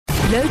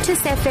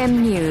Lotus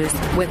FM News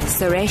with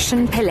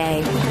SARESHEN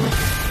Pillay.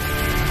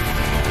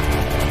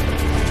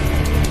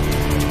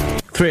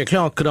 3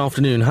 o'clock, good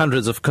afternoon.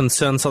 Hundreds of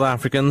concerned South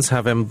Africans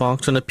have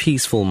embarked on a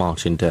peaceful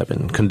march in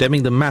Durban,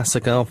 condemning the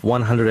massacre of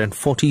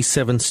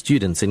 147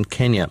 students in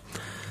Kenya.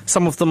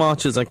 Some of the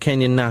marchers are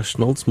Kenyan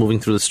nationals moving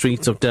through the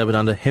streets of Durban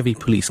under heavy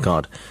police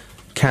guard.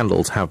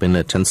 Candles have been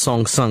lit and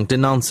songs sung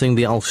denouncing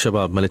the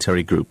Al-Shabaab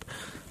military group.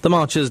 The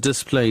marchers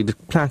displayed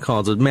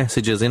placards with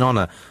messages in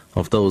honor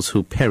of those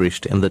who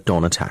perished in the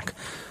Dawn attack.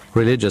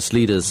 Religious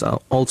leaders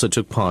also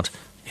took part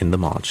in the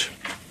march.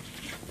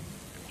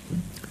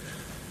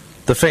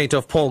 The fate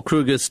of Paul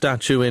Kruger's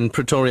statue in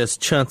Pretoria's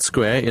Church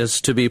Square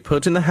is to be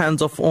put in the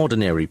hands of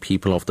ordinary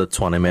people of the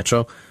Tshwane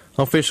Metro.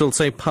 Officials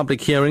say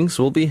public hearings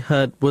will be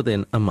heard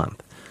within a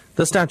month.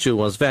 The statue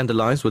was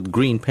vandalized with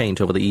green paint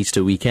over the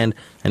Easter weekend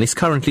and is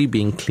currently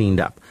being cleaned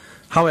up.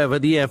 However,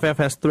 the EFF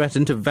has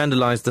threatened to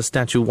vandalize the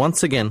statue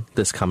once again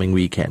this coming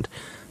weekend.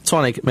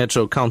 Tshwane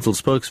Metro Council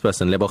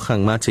spokesperson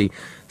Lebogang Mati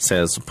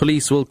says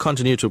police will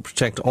continue to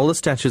protect all the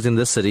statues in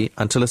the city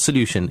until a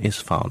solution is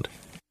found.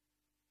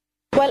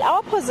 Well,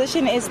 our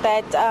position is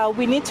that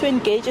we need to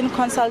engage in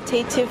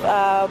consultative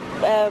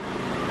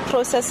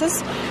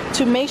processes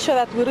to make sure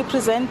that we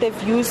represent the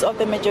views of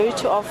the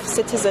majority of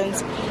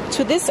citizens.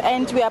 To this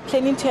end, we are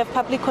planning to have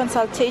public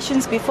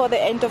consultations before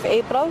the end of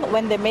April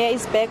when the mayor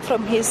is back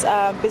from his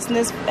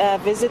business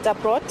visit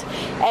abroad,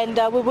 and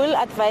we will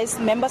advise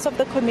members of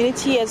the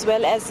community as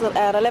well as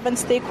relevant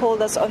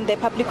stakeholders on the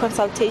public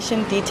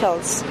consultation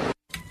details.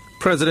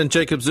 President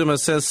Jacob Zuma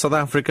says South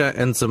Africa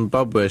and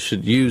Zimbabwe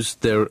should use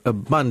their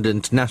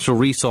abundant natural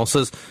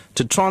resources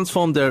to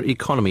transform their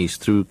economies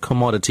through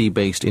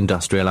commodity-based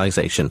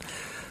industrialization.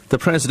 The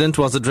president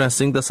was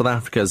addressing the South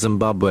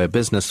Africa-Zimbabwe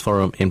Business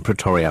Forum in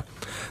Pretoria.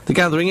 The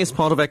gathering is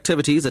part of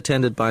activities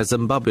attended by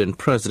Zimbabwean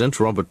President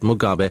Robert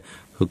Mugabe,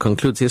 who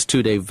concludes his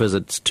two-day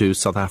visit to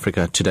South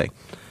Africa today.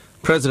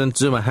 President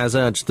Zuma has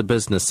urged the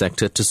business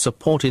sector to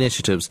support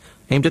initiatives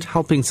aimed at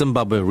helping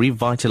Zimbabwe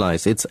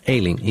revitalize its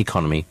ailing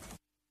economy.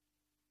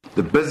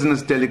 The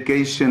business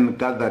delegation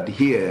gathered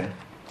here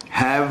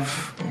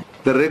have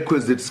the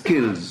requisite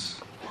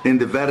skills in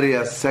the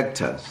various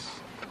sectors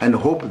and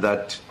hope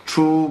that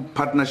true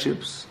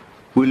partnerships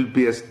will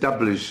be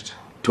established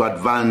to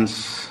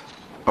advance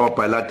our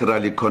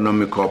bilateral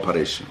economic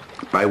cooperation.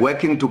 By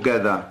working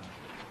together,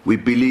 we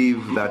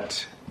believe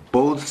that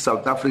both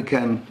South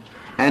African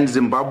and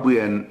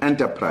Zimbabwean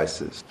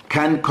enterprises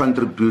can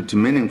contribute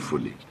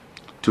meaningfully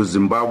to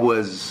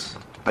Zimbabwe's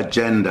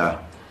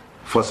agenda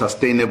for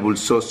sustainable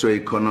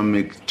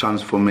socio-economic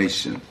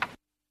transformation.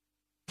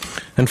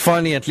 And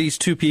finally, at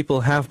least 2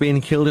 people have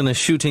been killed in a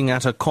shooting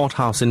at a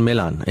courthouse in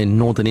Milan, in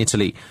northern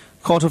Italy.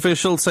 Court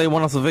officials say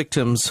one of the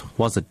victims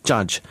was a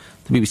judge.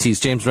 The BBC's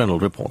James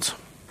Reynolds reports.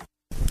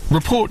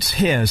 Reports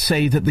here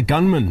say that the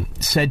gunman,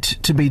 said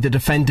to be the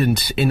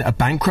defendant in a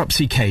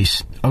bankruptcy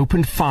case,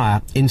 opened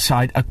fire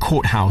inside a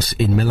courthouse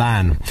in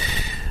Milan.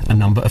 A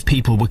number of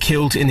people were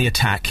killed in the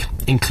attack,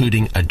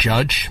 including a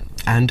judge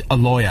and a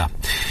lawyer.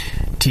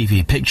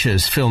 TV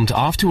pictures filmed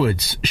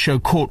afterwards show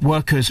court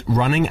workers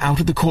running out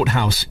of the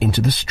courthouse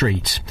into the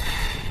street.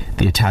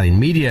 The Italian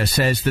media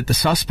says that the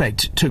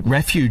suspect took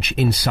refuge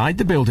inside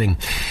the building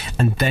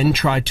and then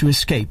tried to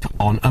escape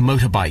on a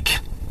motorbike.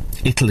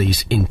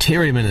 Italy's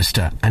Interior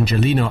Minister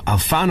Angelino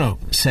Alfano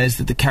says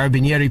that the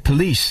Carabinieri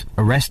police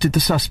arrested the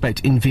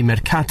suspect in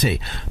Vimercate,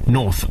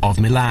 north of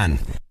Milan.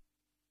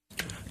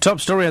 Top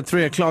story at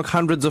 3 o'clock.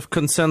 Hundreds of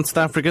concerned South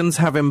Africans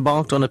have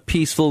embarked on a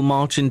peaceful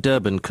march in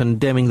Durban,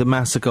 condemning the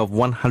massacre of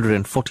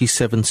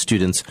 147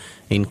 students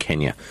in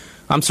Kenya.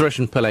 I'm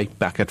SARESHEN Pillay,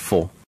 back at 4.